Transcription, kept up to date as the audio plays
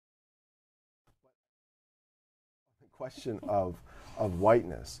question of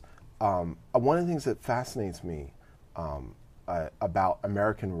whiteness. One of the things that fascinates me about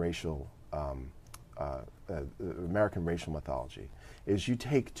American racial mythology is you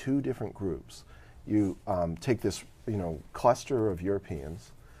take two different groups. You take this cluster of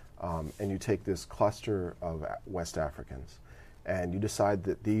Europeans, and you take this cluster of West Africans, and you decide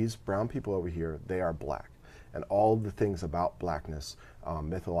that these brown people over here, they are black. And all the things about blackness,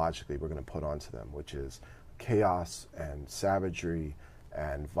 mythologically, we're going to put onto them, which is chaos and savagery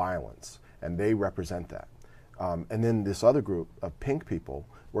and violence, and they represent that. And then this other group of pink people,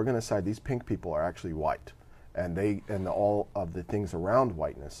 we're going to decide these pink people are actually white, and all of the things around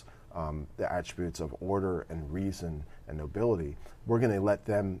whiteness, the attributes of order and reason and nobility, we're going to let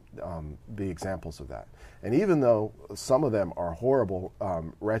them be examples of that. And even though some of them are horrible,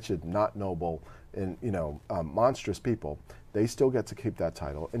 wretched, not noble, and monstrous people, they still get to keep that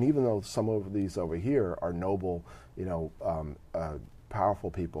title. And even though some of these over here are noble, powerful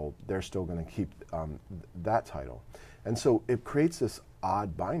people, they're still going to keep that title. And so it creates this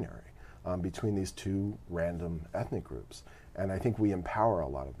odd binary between these two random ethnic groups. And I think we empower a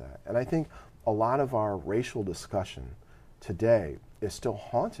lot of that. And I think a lot of our racial discussion today is still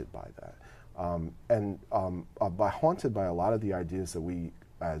haunted by that. Haunted by a lot of the ideas that we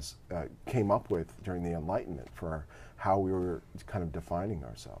came up with during the Enlightenment for how we were kind of defining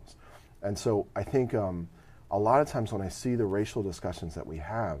ourselves. And so I think a lot of times when I see the racial discussions that we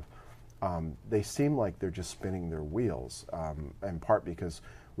have, they seem like they're just spinning their wheels, in part because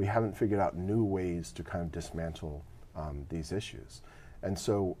we haven't figured out new ways to kind of dismantle these issues. And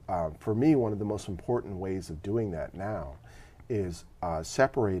so for me, one of the most important ways of doing that now is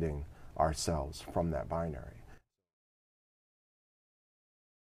separating ourselves from that binary.